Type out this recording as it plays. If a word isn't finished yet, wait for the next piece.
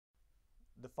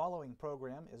The following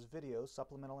program is video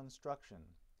supplemental instruction.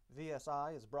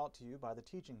 VSI is brought to you by the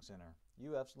Teaching Center,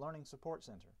 UF's Learning Support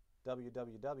Center,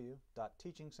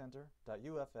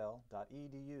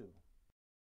 www.teachingcenter.ufl.edu.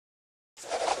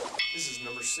 This is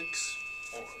number 6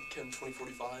 on Chem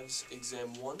 2045's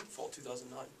Exam 1, Fall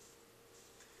 2009.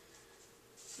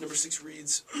 Number 6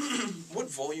 reads, what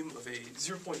volume of a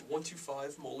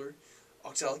 0.125 molar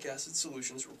oxalic acid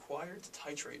solution is required to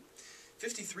titrate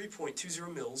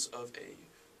 53.20 mils of a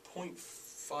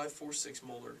 0.546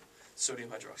 molar sodium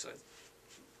hydroxide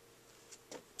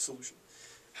solution?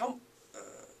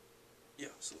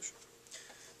 Solution.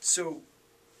 So,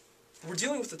 we're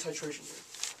dealing with the titration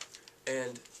here,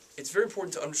 and it's very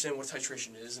important to understand what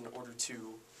titration is in order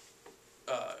to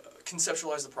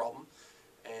conceptualize the problem.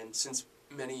 And since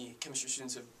many chemistry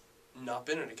students have not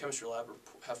been in a chemistry lab or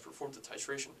have performed the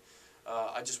titration,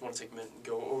 I just want to take a minute and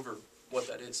go over what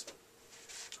that is,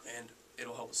 and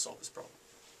it'll help us solve this problem.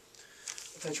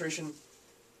 Titration,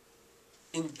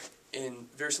 in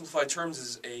very simplified terms,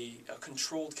 is a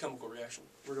controlled chemical reaction.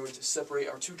 We're going to separate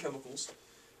our two chemicals,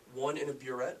 one in a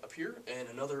burette up here and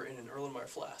another in an Erlenmeyer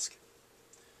flask.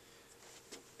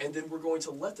 And then we're going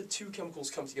to let the two chemicals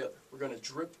come together. We're going to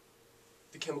drip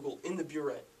the chemical in the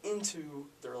burette into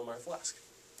the Erlenmeyer flask,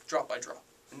 drop by drop.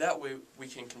 And that way we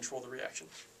can control the reaction.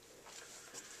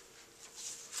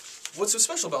 What's so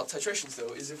special about titrations,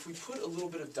 though, is if we put a little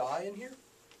bit of dye in here,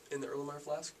 in the Erlenmeyer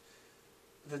flask,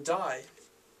 the dye,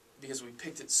 because we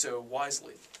picked it so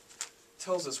wisely,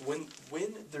 tells us when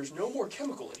there's no more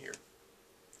chemical in here.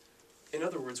 In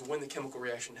other words, when the chemical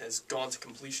reaction has gone to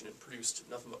completion and produced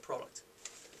nothing but product.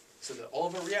 So that all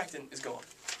of our reactant is gone.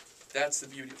 That's the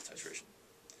beauty of titration.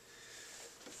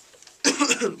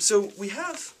 So we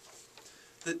have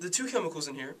the two chemicals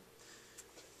in here.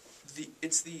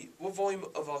 What volume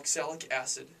of oxalic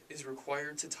acid is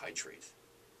required to titrate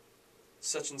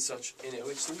such and such in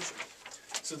OH solution.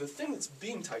 So the thing that's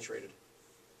being titrated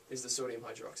is the sodium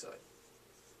hydroxide.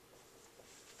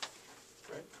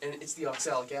 Right? And it's the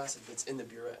oxalic acid that's in the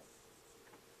burette.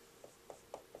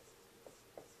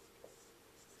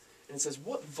 And it says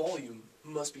what volume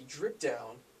must be dripped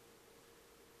down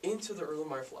into the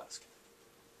Erlenmeyer flask.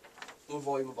 Low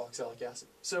volume of oxalic acid.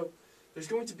 So there's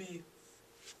going to be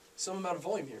some amount of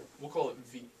volume here. We'll call it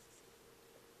V.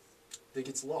 That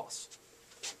gets lost.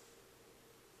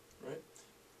 Right?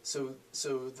 So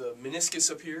the meniscus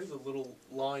up here, the little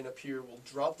line up here, will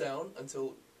drop down until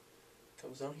it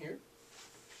comes down here.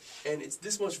 And it's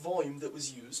this much volume that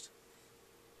was used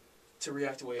to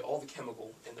react away all the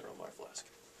chemical in the Erlenmeyer flask.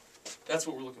 That's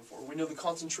what we're looking for. We know the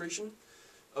concentration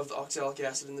of the oxalic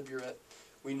acid in the burette.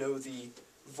 We know the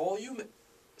volume,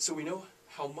 so we know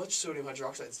how much sodium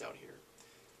hydroxide is down here.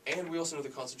 And we also know the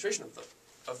concentration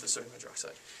of the sodium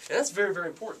hydroxide. And that's very, very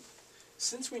important.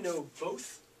 Since we know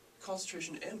both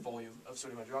concentration and volume of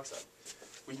sodium hydroxide,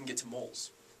 we can get to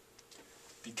moles.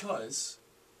 Because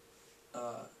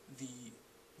the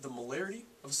molarity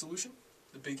of a solution,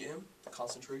 the big M, the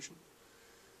concentration,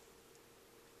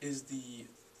 is the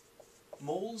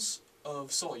moles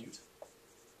of solute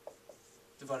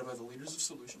divided by the liters of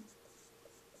solution.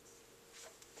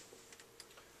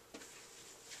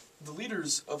 The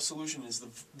liters of solution is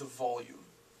the volume,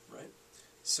 right?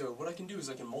 So what I can do is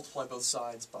I can multiply both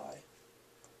sides by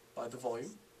the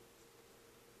volume.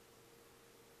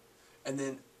 And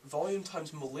then volume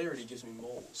times molarity gives me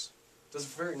moles. That's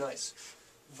very nice.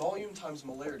 Volume times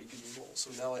molarity gives me moles.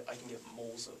 So now I can get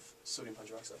moles of sodium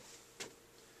hydroxide.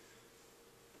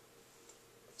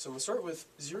 So I'm going to start with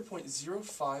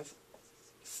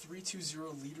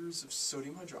 0.05320 liters of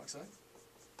sodium hydroxide.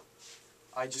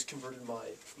 I just converted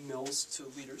my mils to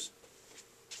liters.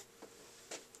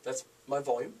 That's my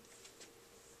volume.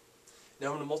 Now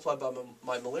I'm going to multiply by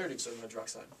my molarity of sodium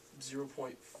hydroxide.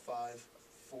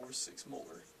 0.546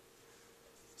 molar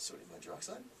sodium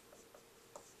hydroxide.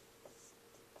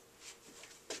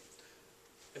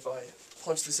 If I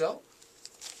punch this out,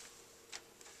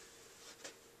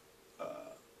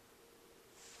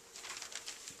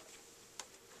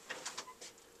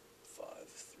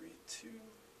 532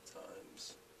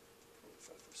 times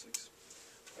 0.546,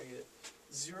 I get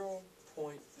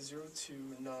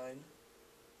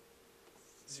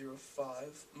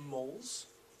 0.02905 moles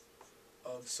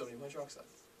of sodium hydroxide.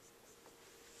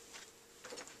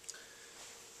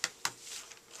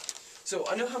 So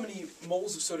I know how many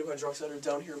moles of sodium hydroxide are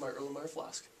down here in my Erlenmeyer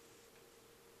flask.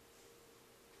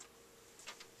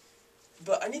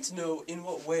 But I need to know in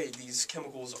what way these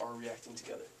chemicals are reacting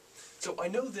together. So I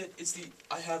know that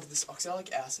I have this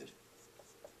oxalic acid,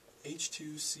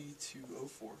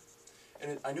 H2C2O4,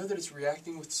 and I know that it's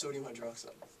reacting with sodium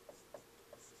hydroxide.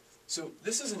 So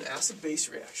this is an acid-base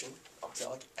reaction,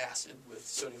 oxalic acid with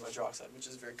sodium hydroxide, which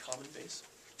is a very common base.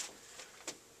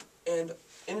 And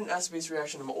in an acid-base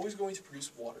reaction, I'm always going to produce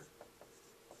water.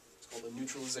 It's called a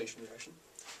neutralization reaction.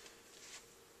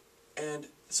 And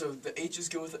so the H's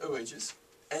go with the OH's,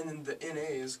 and then the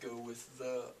NA's go with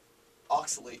the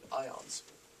oxalate ions.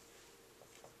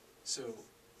 So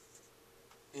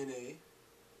Na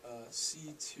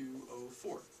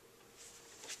C2O4.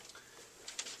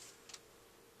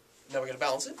 Now we're going to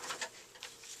balance it.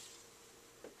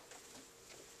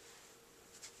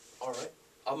 Alright.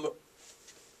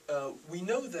 We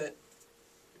know that,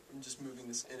 I'm just moving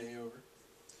this Na over.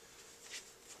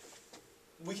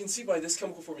 We can see by this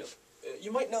chemical formula,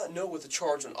 you might not know what the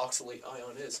charge on oxalate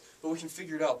ion is, but we can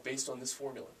figure it out based on this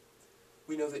formula.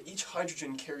 We know that each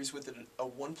hydrogen carries with it a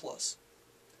 1 plus.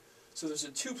 So there's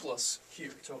a 2 plus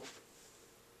here total.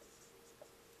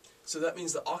 So that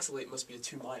means the oxalate must be a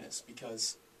 2 minus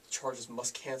because charges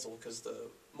must cancel because the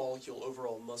molecule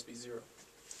overall must be 0.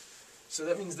 So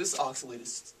that means this oxalate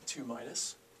is 2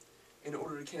 minus. In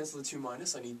order to cancel the 2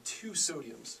 minus, I need 2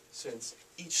 sodiums, since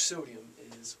each sodium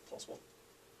is plus 1.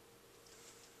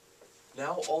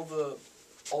 Now all the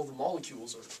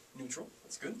molecules are neutral,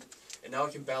 that's good. And now I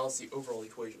can balance the overall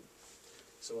equation.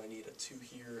 So I need a 2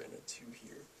 here and a 2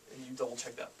 here. And you double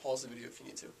check that. Pause the video if you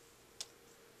need to.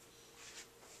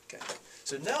 Okay,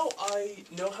 so now I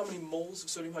know how many moles of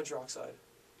sodium hydroxide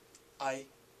I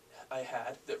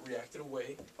had that reacted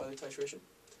away by the titration.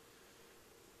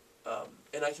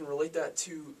 And I can relate that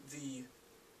to the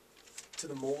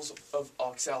moles of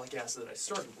oxalic acid that I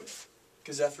started with.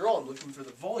 Because after all, I'm looking for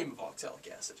the volume of oxalic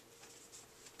acid.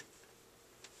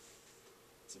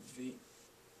 It's a V.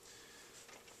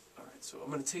 Alright, so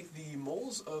I'm going to take the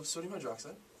moles of sodium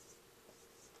hydroxide.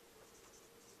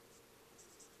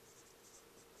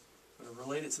 I'm going to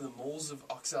relate it to the moles of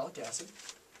oxalic acid.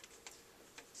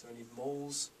 So I need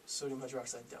moles sodium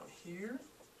hydroxide down here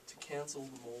to cancel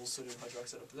the moles sodium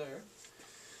hydroxide up there.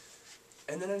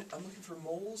 And then I'm looking for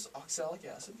moles oxalic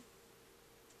acid.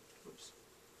 Oops.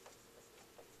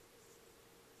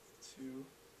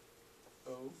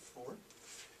 2O4.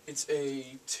 It's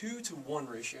a 2 to 1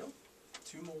 ratio.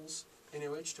 2 moles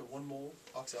NaOH to 1 mole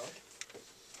oxalic.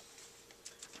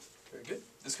 Very good.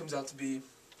 This comes out to be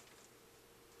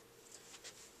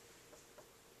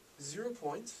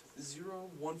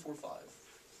 0.0145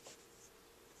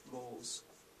 moles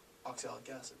oxalic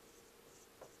acid.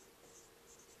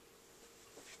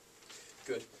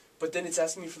 Good. But then it's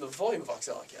asking me for the volume of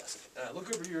oxalic acid. And I look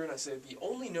over here and I say, the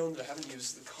only known that I haven't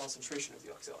used is the concentration of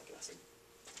the oxalic acid.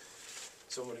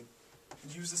 So I'm going to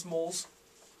use this moles,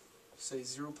 say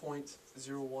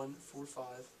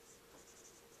 0.0145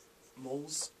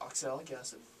 moles oxalic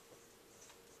acid.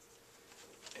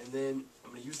 And then I'm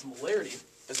going to use the molarity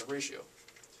as a ratio.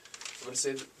 So I'm going to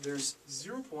say that there's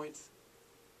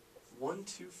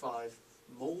 0.125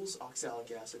 moles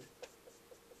oxalic acid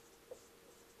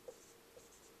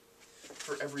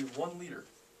for every 1 liter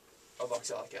of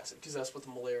oxalic acid, because that's what the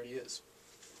molarity is.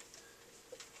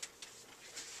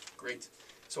 Great.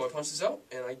 So I punch this out,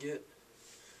 and I get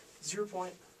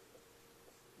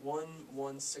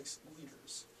 0.116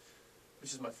 liters,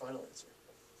 which is my final answer.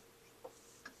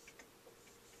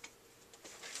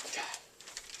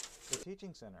 The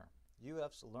Teaching Center,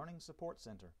 UF's Learning Support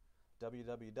Center,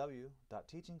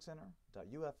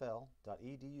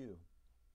 www.teachingcenter.ufl.edu.